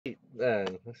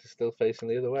And this is still facing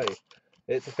the other way.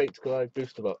 It's a Fate to Collide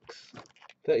booster box.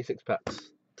 36 packs.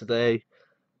 Today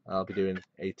I'll be doing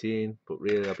 18, but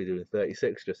really I'll be doing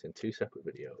 36 just in 2 separate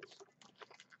videos.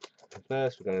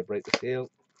 First we're going to break the seal.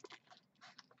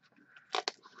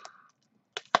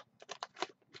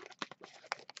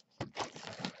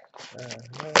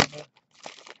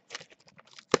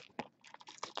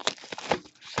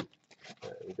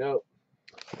 There we go.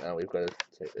 Now we've got to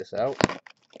take this out.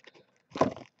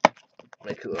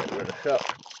 Make it look like we're in a shop.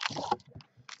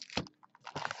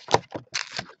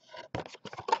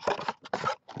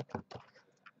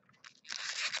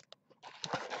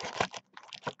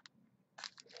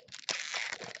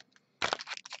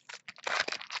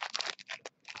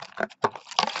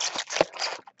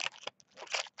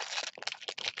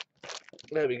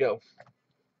 There we go.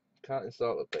 Can't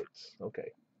install updates.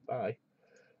 Okay, bye.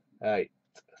 Alright,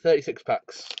 36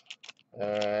 packs.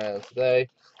 Today,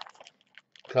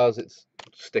 because it's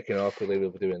sticking awkwardly, we'll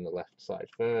be doing the left side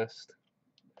first.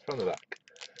 From the back,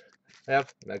 I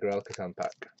have Mega Alcatan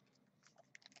pack.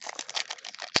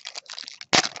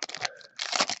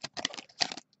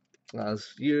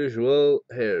 As usual,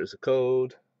 here's a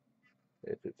code.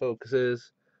 If it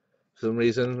focuses, for some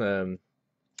reason,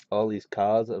 all these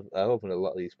cards, I've opened a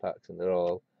lot of these packs and they're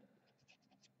all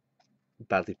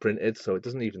badly printed, so it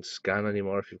doesn't even scan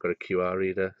anymore if you've got a QR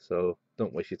reader, so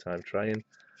don't waste your time trying.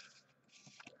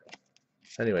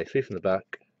 Anyway, 3 from the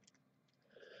back.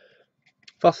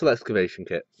 Fossil Excavation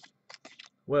Kit,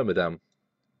 Wormadam,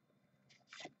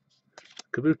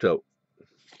 Kabuto,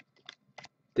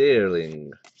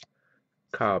 Deerling,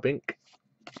 Carbink,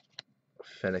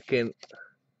 Fennekin,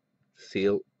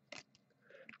 Seal,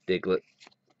 Diglett,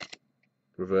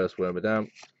 Reverse Wormadam,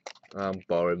 and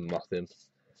Boring Mothim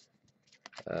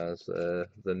as the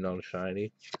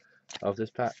non-shiny of this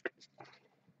pack.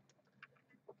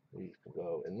 These can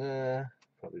go in there.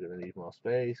 Probably going to need more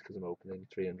space because I'm opening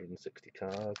 360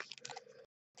 cards.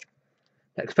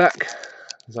 Next pack,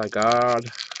 Zygarde.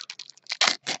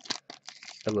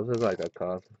 I love the Zygarde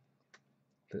card.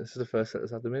 This is the first set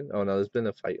that's had them in. Oh no, there's been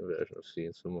a fighting version I've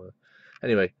seen somewhere.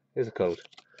 Anyway, here's a code.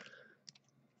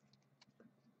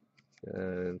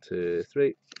 1, 2,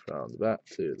 3, from the back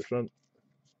to the front.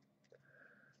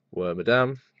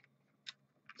 Wormadam.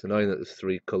 It's annoying that there's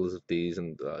 3 colours of these,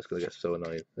 and it's going to get so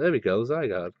annoying. There we go,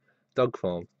 Zygarde. Dog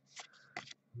form. I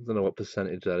don't know what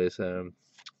percentage that is.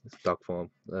 It's dog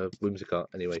form. Whimsicott.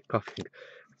 Anyway, Coughing,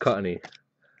 Cottony,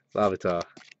 Larvitar,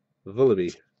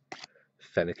 Vullaby,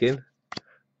 Fennekin,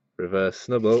 Reverse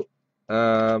Snubble,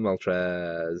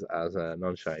 Moltres as a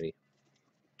non-shiny.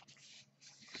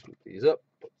 Scoop these up,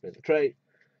 put them in the tray.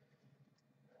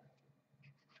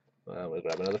 And we'll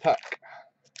grab another pack.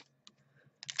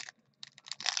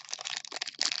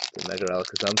 The Mega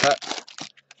Alcatan pack.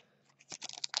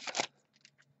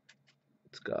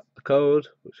 It's got a code,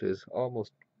 which is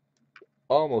almost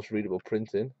readable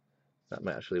printing. That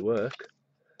might actually work.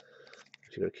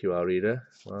 If you've got a QR reader.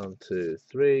 1, 2,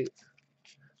 3.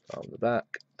 From the back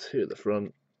to the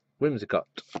front. Whimsicott,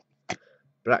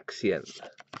 Braxian,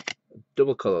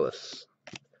 Double Colorless,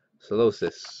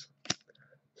 Solosis,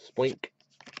 Spoink,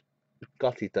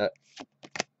 Gottita,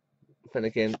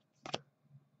 Fennekin,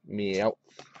 Meowth,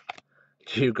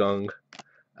 Dugong,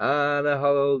 and a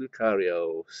Hollow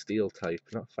Lucario, Steel type,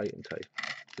 not Fighting type,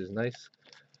 which is nice.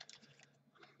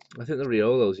 I think the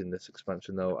Riolos in this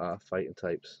expansion though are Fighting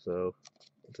types, so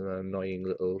it's an annoying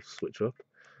little switch up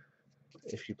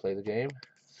if you play the game.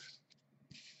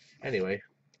 Anyway,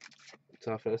 it's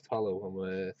our first hollow and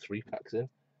we're 3 packs in.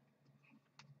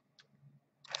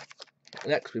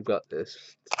 Next we've got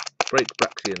this Break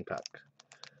Braxian pack.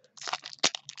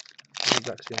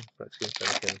 Braxian,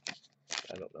 Fennekin,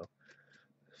 I don't know.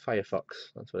 Firefox,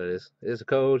 that's what it is. Here's a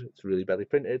code, it's really badly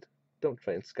printed. Don't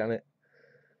try and scan it.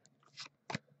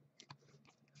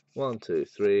 1, 2,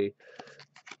 3,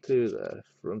 to the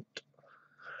front.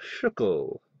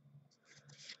 Shuckle,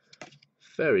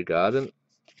 Fairy Garden,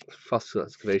 Fossil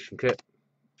Excavation Kit,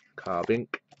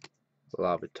 Carbink,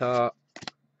 Larvitar,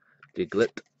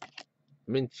 Diglett,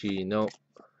 Minchino,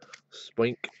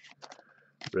 Spoink,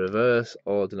 Reverse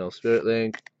Ordinal Spirit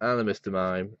Link, and a Mr.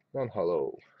 Mime,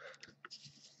 non-hollow.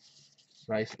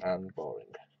 Nice and boring.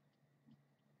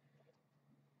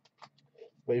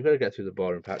 But you've got to get through the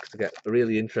boring packs to get a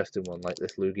really interesting one like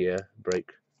this Lugia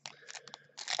break.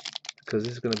 Because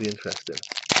this is going to be interesting.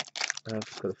 I've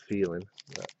just got a feeling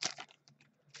that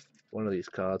one of these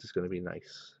cards is going to be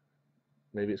nice.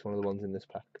 Maybe it's one of the ones in this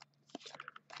pack.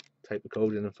 Type the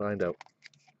code in and find out.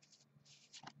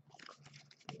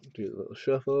 Do a little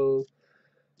shuffle.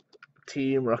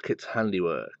 Team Rocket's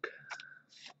Handiwork.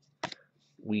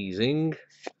 Wheezing.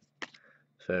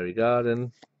 Fairy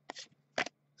Garden,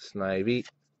 Snivy,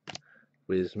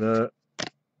 Whismur,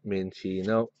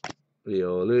 Minchino,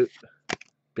 Riolu,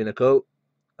 Pinnacle.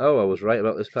 Oh, I was right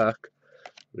about this pack.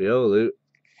 Riolu,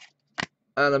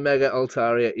 and a Mega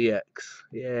Altaria EX.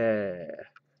 Yeah.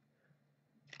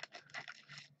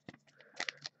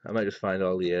 I might just find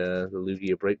all the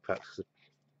Lugia break packs.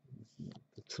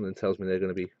 Something tells me they're going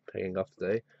to be paying off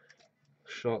today.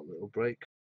 Short little break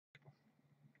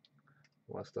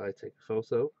whilst I take a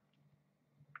photo.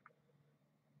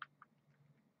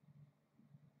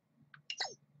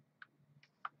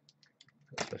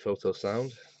 That's my photo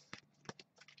sound.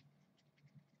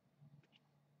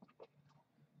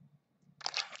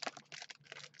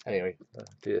 Anyway, I'll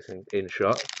do this in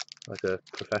shot, like a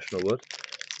professional would.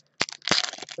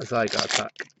 A Zygarde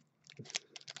pack.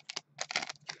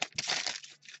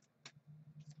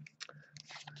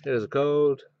 Here's a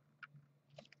code.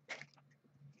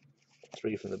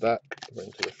 3 from the back,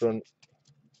 bring to the front.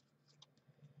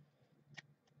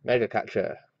 Mega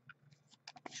Catcher.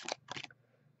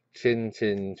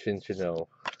 Chinchino.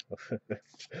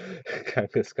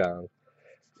 Kangaskhan.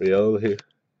 Riolu.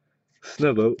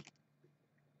 Snubble.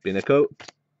 Binaco.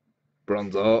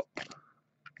 Bronzor.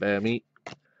 Bear Meat.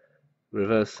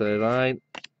 Reverse Servine.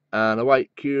 And a white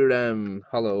Curem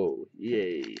hollow.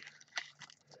 Yay.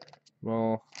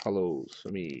 More hollows for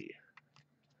me.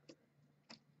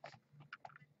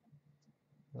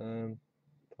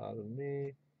 Pardon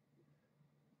me.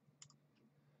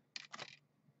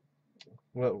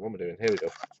 What am I doing? Here we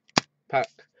go. Pack.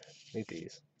 Need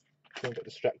these. Don't get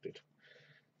distracted.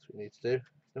 That's what you need to do.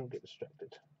 Don't get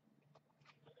distracted.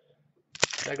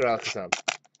 Mega Artisan.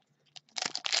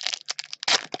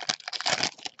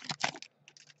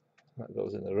 That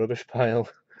goes in the rubbish pile.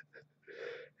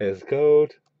 Here's the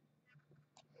code.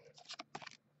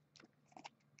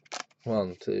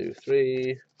 1, 2,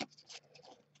 3.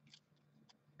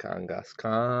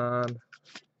 Kangaskhan.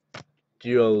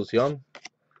 Duosion.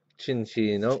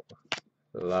 Chinchino.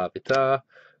 Larvitar.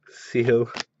 Seal.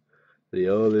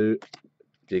 Riolu.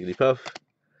 Jigglypuff.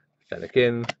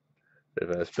 Fennekin.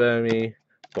 Reverse Burmy.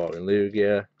 Boring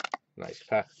Lugia. Nice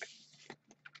pack.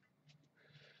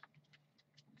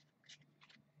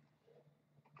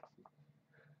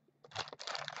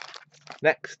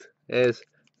 Next is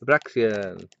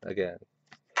Braxian again.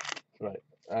 Right,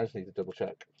 I just need to double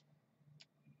check.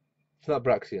 It's not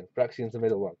Braxian. Braxian's the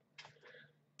middle one.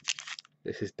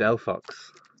 This is Delphox.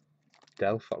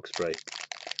 Delphox break.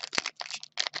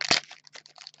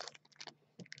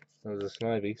 There's a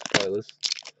Snivy, spoilers.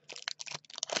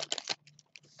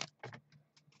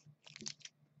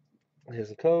 Here's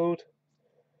the code.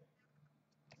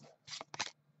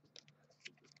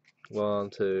 1,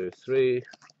 2, 3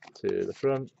 to the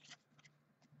front.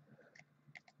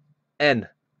 N.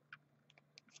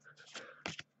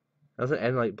 Doesn't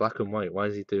N like black and white? Why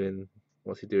is he doing?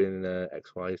 What's he doing in a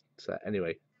XY set?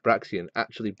 Anyway, Braxian,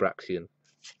 actually Braxian.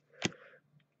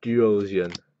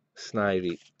 Duosion,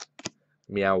 Snivy,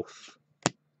 Meowth,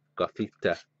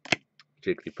 Gothita,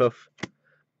 Jigglypuff,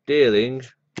 Deerling,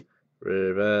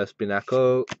 Reverse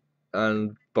Binacle,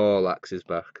 and Borlax is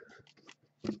back.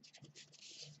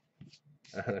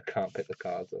 And I can't pick the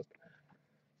cards up.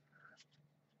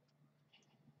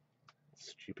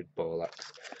 Stupid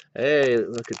Borlax. Hey,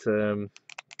 look, it's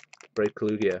Brave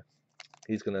Lugia.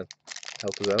 He's gonna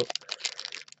help us out.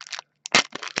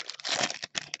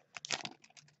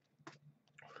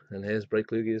 And here's Break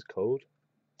Lugia's code.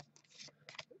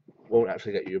 Won't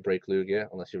actually get you a Break Lugia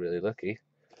unless you're really lucky.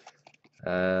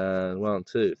 And 1,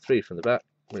 2, 3 from the back,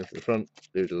 move to the front,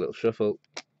 do the little shuffle.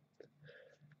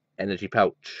 Energy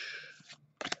Pouch,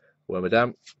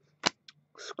 Wormadam,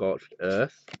 Scorched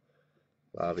Earth,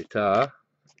 Larvitar,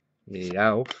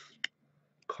 Meowth,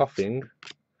 Coughing,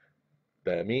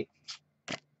 Bear Meat,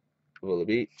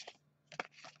 Vullaby,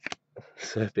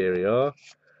 Serperior,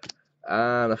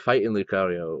 and a Fighting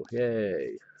Lucario.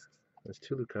 Yay! There's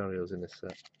 2 Lucarios in this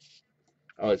set.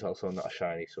 Oh, it's also not a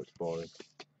shiny, so it's boring.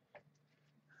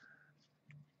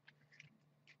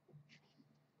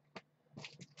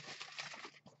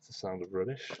 That's the sound of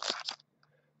rubbish.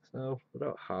 So,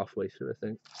 about halfway through, I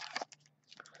think.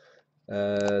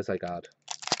 Zygarde.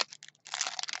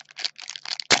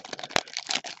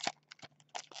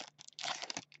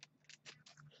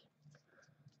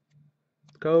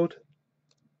 Code.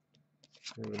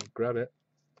 Grab it.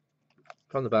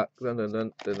 From the back. Dun dun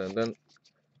dun dun dun dun.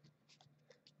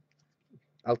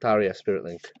 Altaria Spirit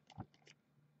Link.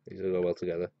 These will go well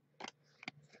together.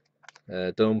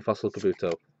 Dome Fossil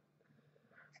Kabuto.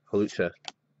 Holucha.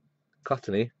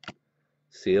 Cottony.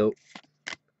 Seal.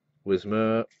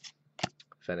 Whismur.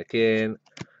 Fennekin.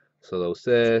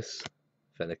 Solosis.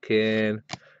 Fennekin.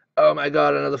 Oh my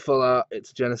god, another full art.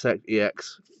 It's Genesect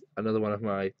EX. Another one of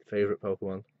my favourite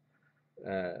Pokemon.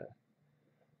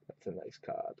 That's a nice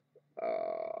card.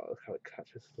 Oh, look how it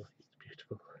catches. Look, it's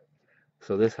beautiful.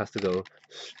 So this has to go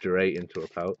straight into a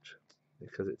pouch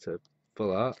because it's a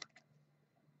full art.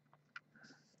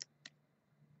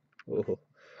 Oh,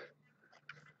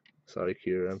 sorry,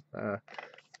 Kieran.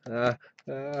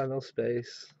 No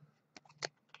space.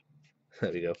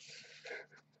 There we go.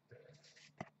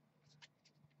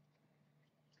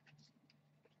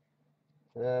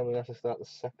 We have to start the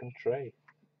second tray.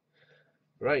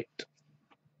 Right.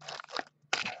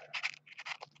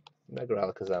 Mega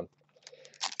Alakazam.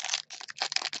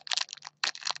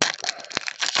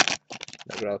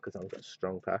 Mega Alakazam's got a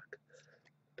strong pack.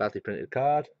 Badly printed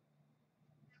card.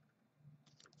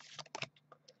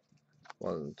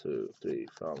 1, 2, 3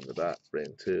 from the back, bring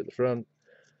to the front.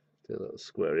 Do a little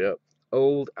squarey up.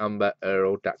 Old Amber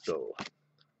Aerodactyl.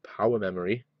 Power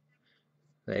Memory.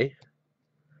 Hey.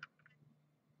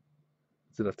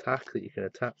 It's an attack that you can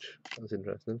attach. That's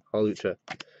interesting. Holucha.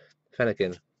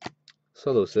 Fennekin.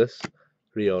 Solosis.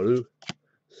 Riolu.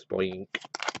 Spoink.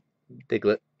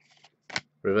 Diglett.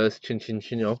 Reverse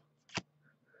Chinchino.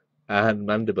 And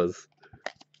Mandibuzz.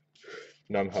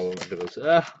 Non-hollow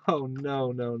Mandibuzz. Oh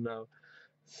no, no, no.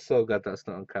 So glad that's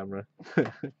not on camera.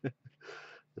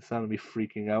 The sound of me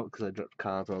freaking out because I dropped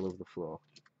cards all over the floor.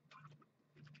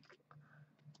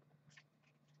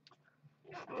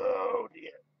 Oh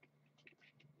dear.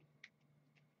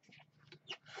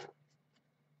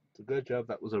 It's a good job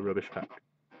that was a rubbish pack.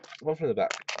 One from the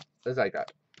back, as I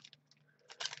got.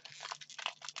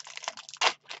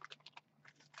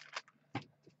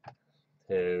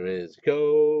 Here is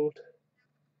code.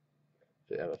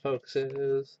 See how it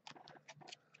focuses.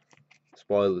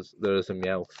 Spoilers, there is a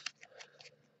Meowth.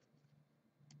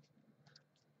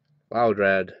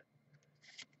 Loudred.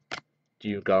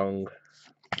 Dugong.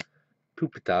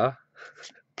 Pupitar.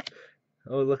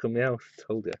 Oh, look, a Meowth.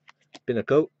 Told you.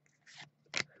 Pinnacle.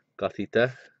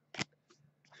 Gothita.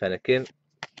 Fennekin.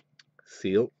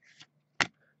 Seal.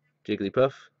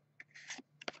 Jigglypuff.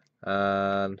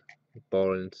 And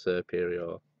Boring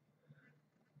Superior.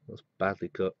 That's badly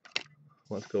cut.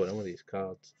 What's going on with these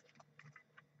cards?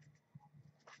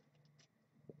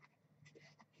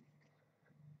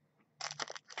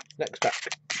 Next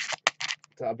pack.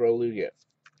 Tabro Lugia.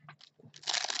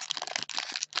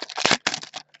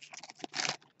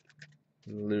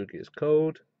 Lugia's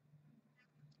code.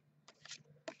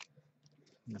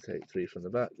 Take 3 from the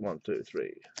back. 1, 2,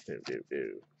 3.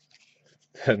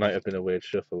 There might have been a weird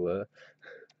shuffle there.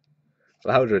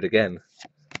 Loudred again.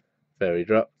 Fairy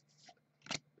Drop.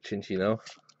 Chinchino.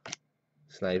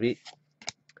 Snivy.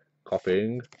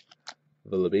 Copping.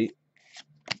 Vullaby.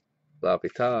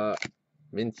 Larvitar.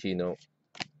 Minchino.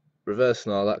 Reverse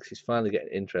Snorlax. He's finally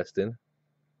getting interesting.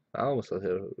 I almost like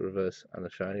a reverse and a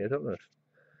shiny. I don't know.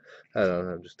 I don't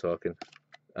know. I'm just talking.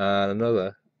 And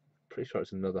another. Pretty sure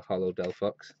it's another hollow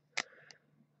Delphox.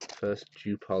 First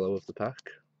dupe hollow of the pack.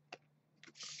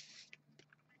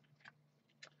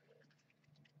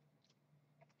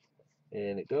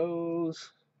 In it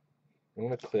goes. I'm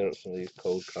going to clear up some of these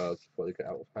cold cards before they get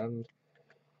out of hand.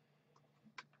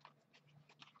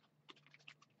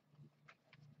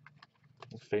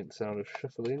 A faint sound of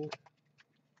shuffling.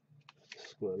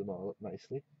 Square them all up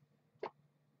nicely.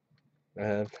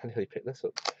 I nearly picked this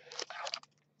up.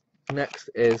 Next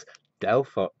is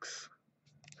Delphox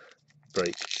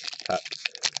break pack.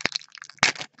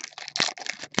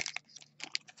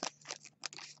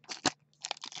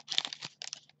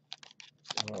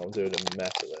 Oh, I'm doing a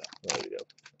mess of it. There we go.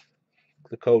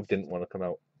 The code didn't want to come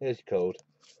out. Here's your code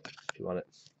if you want it,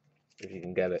 if you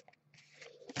can get it.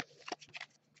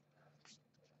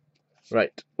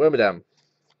 Right, Wormadam,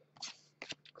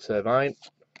 Servine,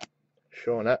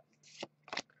 Shawnet,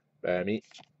 Bearmeat,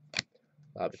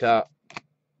 Larvitar,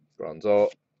 Bronzor,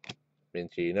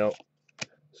 Minchino,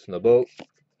 Snubbull,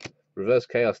 Reverse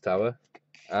Chaos Tower,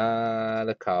 and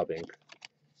a Carbink.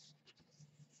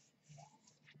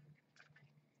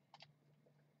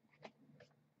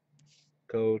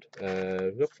 Code.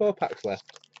 We've got 4 packs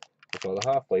left before the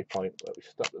halfway point where we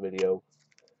stop the video.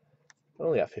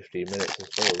 Only at 15 minutes, I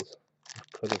suppose. I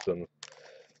could have done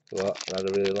a lot and had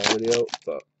a really long video,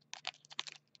 but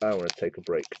I want to take a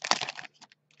break.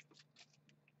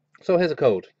 So here's a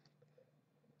code.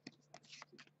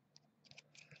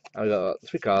 I got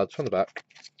 3 cards from the back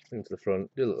into the front,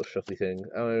 do a little shuffly thing.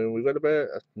 We've got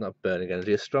not burning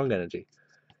energy, a strong energy.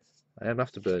 I am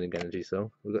after burning energy,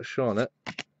 so we've got Shawnet,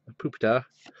 a Pupitar,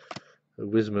 a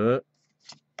Whismur,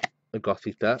 a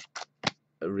Gothita,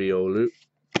 a Riolu,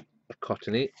 a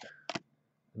Cottony,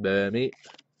 Burmy,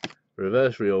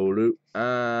 reverse Riolu,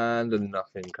 and a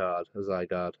nothing card, a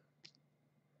Zygarde.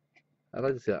 I'd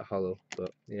like to see that hollow,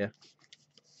 but yeah.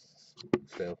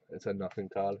 Still, it's a nothing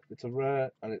card. It's a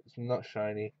rare and it's not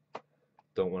shiny.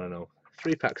 Don't want to know.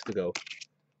 3 packs to go.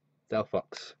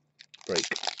 Delphox, break.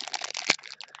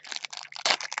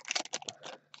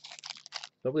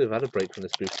 Don't believe I've had a break from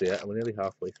this booster yet, and we're nearly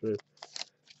halfway through.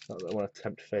 Not that I want to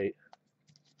tempt fate.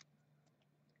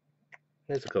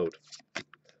 Here's a code.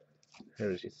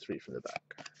 Here is your 3 from the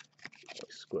back.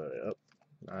 Square it up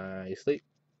nicely.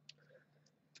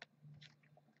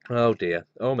 Oh dear.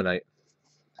 Omanite.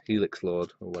 Helix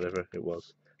Lord, or whatever it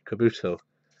was. Kabuto.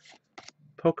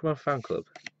 Pokemon Fan Club.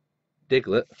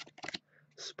 Diglett.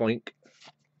 Spoink.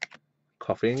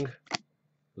 Coughing.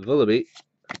 Vullaby.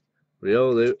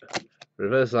 Riolu.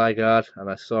 Reverse Zygarde, and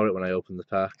I saw it when I opened the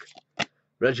pack.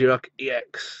 Regirock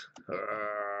EX.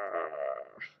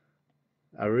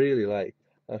 I really like.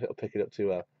 I don't think I'll pick it up too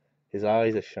well. His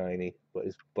eyes are shiny, but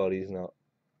his body's not.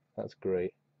 That's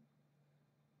great.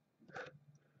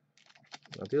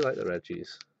 I do like the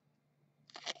Reggies.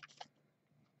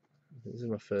 This is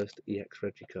my first EX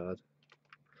Reggie card.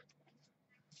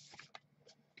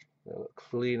 They'll look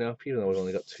clean up, even though we've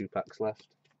only got 2 packs left.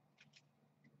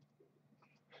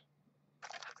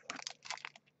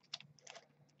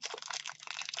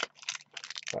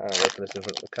 I'll open this in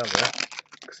front of the camera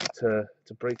because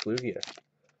it's a Break Lugia.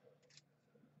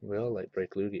 We all like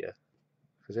Break Lugia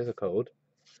because there's a code.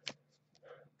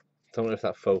 Don't know if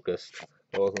that focused.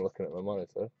 I wasn't looking at my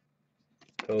monitor.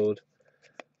 Code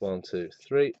 1, 2,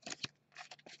 3.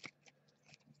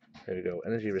 Here we go.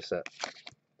 Energy Reset.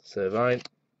 Servine,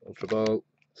 Ultra Ball,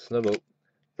 Snubble,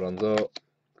 Bronzor,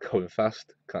 going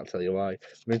fast, can't tell you why,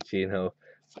 Minccino,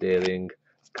 Dealing,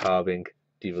 Carving,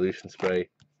 Devolution Spray,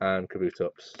 and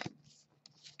Kabutops.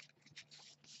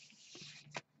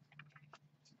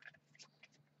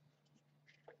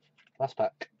 Last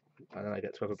pack, and then I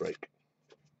get to have a break.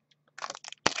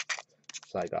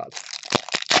 Zygarde.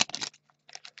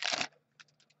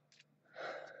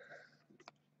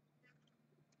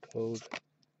 Code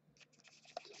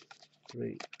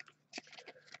 3.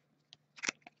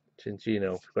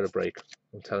 Cinccino, we've got a break.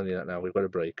 I'm telling you that now, we've got a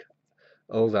break.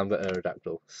 Old Amber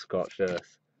Aerodactyl, Scorched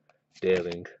Earth,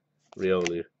 Dealing,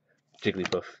 Riolu,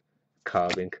 Jigglypuff,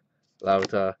 Carving,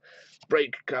 Larvitar,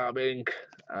 Break Carving,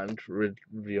 and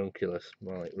Redunculus,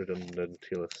 more like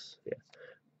Redundantulus, yeah.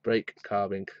 Break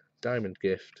Carving, Diamond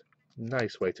Gift.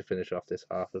 Nice way to finish off this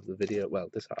half of the video, well,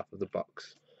 this half of the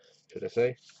box, should I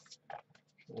say.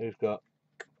 We've got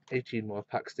 18 more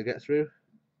packs to get through,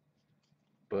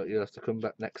 but you'll have to come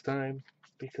back next time,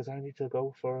 because I need to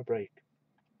go for a break.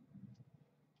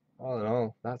 All in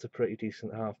all, that's a pretty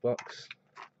decent half box.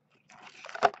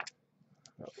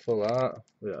 Got full art,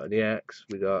 we got an EX,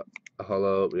 we got a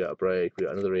holo, we got a break, we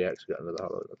got another EX, we got another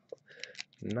holo.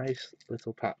 Nice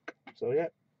little pack. So yeah,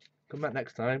 come back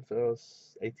next time for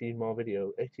those 18 more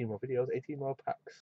videos, 18 more packs.